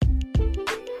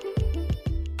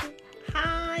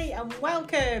and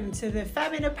welcome to the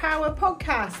Feminine Power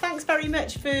podcast. Thanks very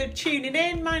much for tuning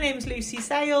in. My name is Lucy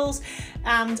Sales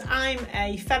and I'm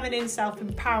a feminine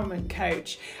self-empowerment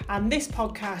coach, and this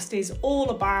podcast is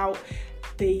all about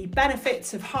the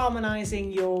benefits of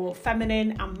harmonizing your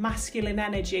feminine and masculine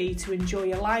energy to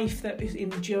enjoy a life that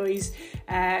enjoys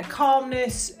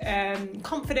calmness,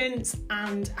 confidence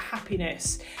and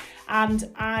happiness.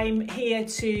 And I'm here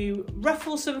to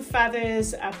ruffle some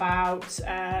feathers about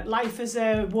life as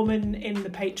a woman in the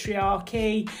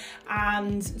patriarchy,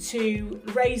 and to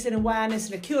raise an awareness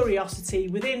and a curiosity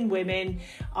within women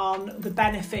on the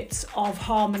benefits of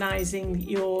harmonising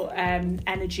your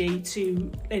energy to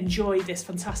enjoy this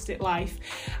fantastic life.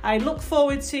 I look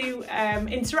forward to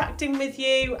interacting with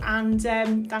you, and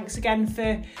thanks again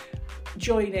for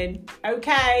joining.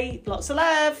 Okay, lots of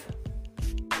love.